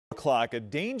o'clock, a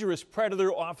dangerous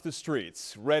predator off the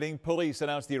streets. Reading police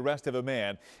announced the arrest of a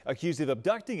man accused of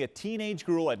abducting a teenage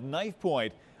girl at knife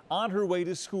point on her way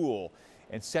to school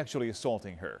and sexually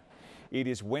assaulting her. It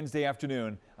is Wednesday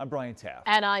afternoon. I'm Brian Taft.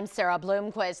 And I'm Sarah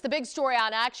Bloomquist. The big story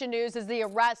on Action News is the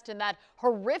arrest in that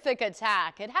horrific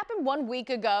attack. It happened 1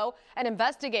 week ago, and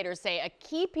investigators say a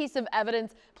key piece of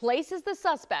evidence places the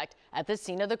suspect at the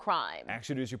scene of the crime.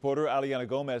 Action News reporter Aliana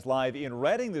Gomez live in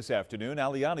Reading this afternoon.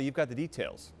 Aliana, you've got the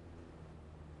details.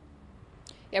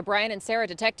 Yeah, Brian and Sarah,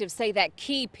 detectives say that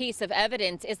key piece of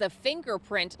evidence is a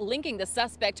fingerprint linking the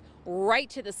suspect right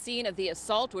to the scene of the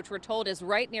assault, which we're told is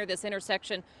right near this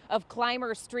intersection of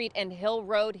Clymer Street and Hill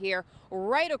Road here,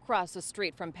 right across the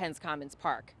street from Penn's Commons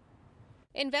Park.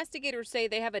 Investigators say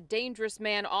they have a dangerous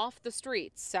man off the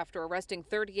streets after arresting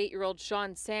 38-year-old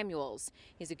Sean Samuels.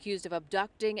 He's accused of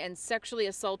abducting and sexually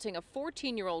assaulting a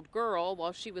 14-year-old girl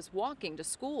while she was walking to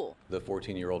school. The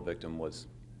 14-year-old victim was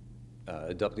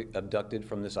abducted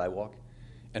from the sidewalk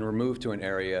and removed to an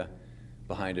area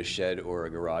behind a shed or a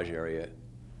garage area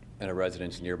in a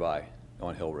residence nearby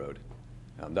on Hill Road.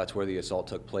 That's where the assault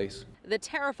took place. The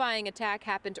terrifying attack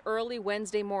happened early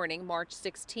Wednesday morning, March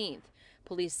 16th.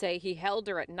 Police say he held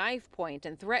her at knife point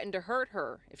and threatened to hurt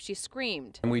her if she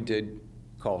screamed. And we did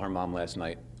call her mom last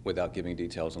night without giving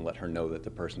details and let her know that the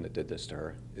person that did this to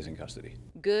her is in custody.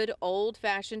 Good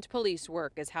old-fashioned police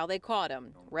work is how they caught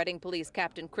him. Reading Police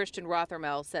Captain Christian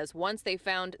Rothermel says once they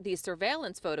found these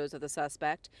surveillance photos of the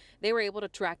suspect, they were able to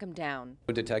track him down.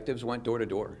 Detectives went door to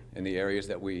door in the areas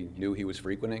that we knew he was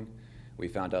frequenting. We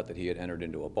found out that he had entered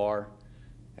into a bar,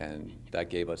 and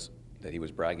that gave us that he was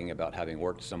bragging about having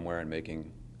worked somewhere and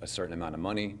making a certain amount of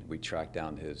money. We tracked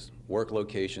down his work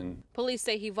location. Police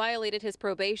say he violated his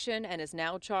probation and is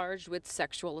now charged with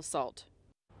sexual assault.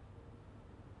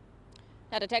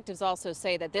 Now, detectives also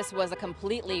say that this was a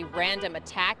completely random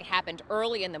attack. It happened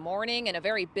early in the morning in a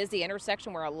very busy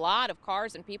intersection where a lot of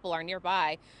cars and people are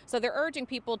nearby. So they're urging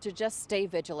people to just stay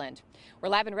vigilant. We're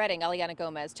live in Reading. Aliana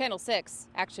Gomez, Channel 6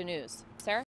 Action News.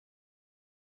 Sarah?